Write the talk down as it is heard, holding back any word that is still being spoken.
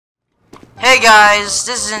Hey guys,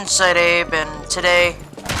 this is Inside Abe, and today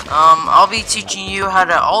I'll be teaching you how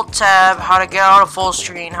to Alt Tab, how to get out of full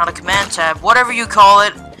screen, how to Command Tab, whatever you call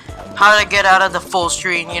it, how to get out of the full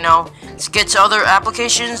screen, you know, to get to other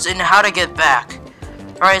applications, and how to get back.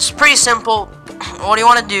 Alright, it's pretty simple. What you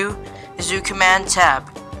want to do is do Command Tab,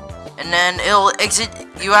 and then it'll exit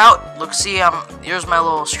you out. Look, see, here's my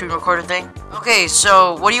little screen recorder thing. Okay,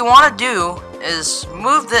 so what you want to do is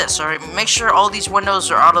move this, alright? Make sure all these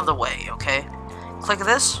windows are out of the way, okay? Click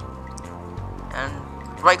this, and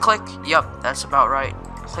right click, yep, that's about right.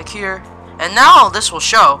 Click here, and now this will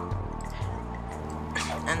show.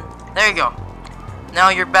 And there you go. Now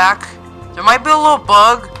you're back. There might be a little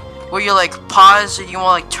bug where you like pause and you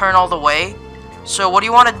want to like turn all the way. So what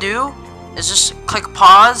you want to do is just click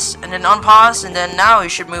pause and then unpause, and then now you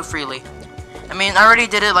should move freely. I mean, I already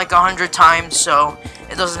did it like 100 times, so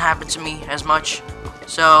it doesn't happen to me as much.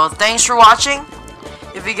 So thanks for watching.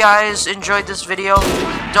 If you guys enjoyed this video,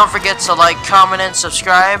 don't forget to like, comment, and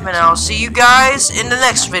subscribe, and I'll see you guys in the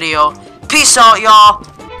next video. Peace out, y'all.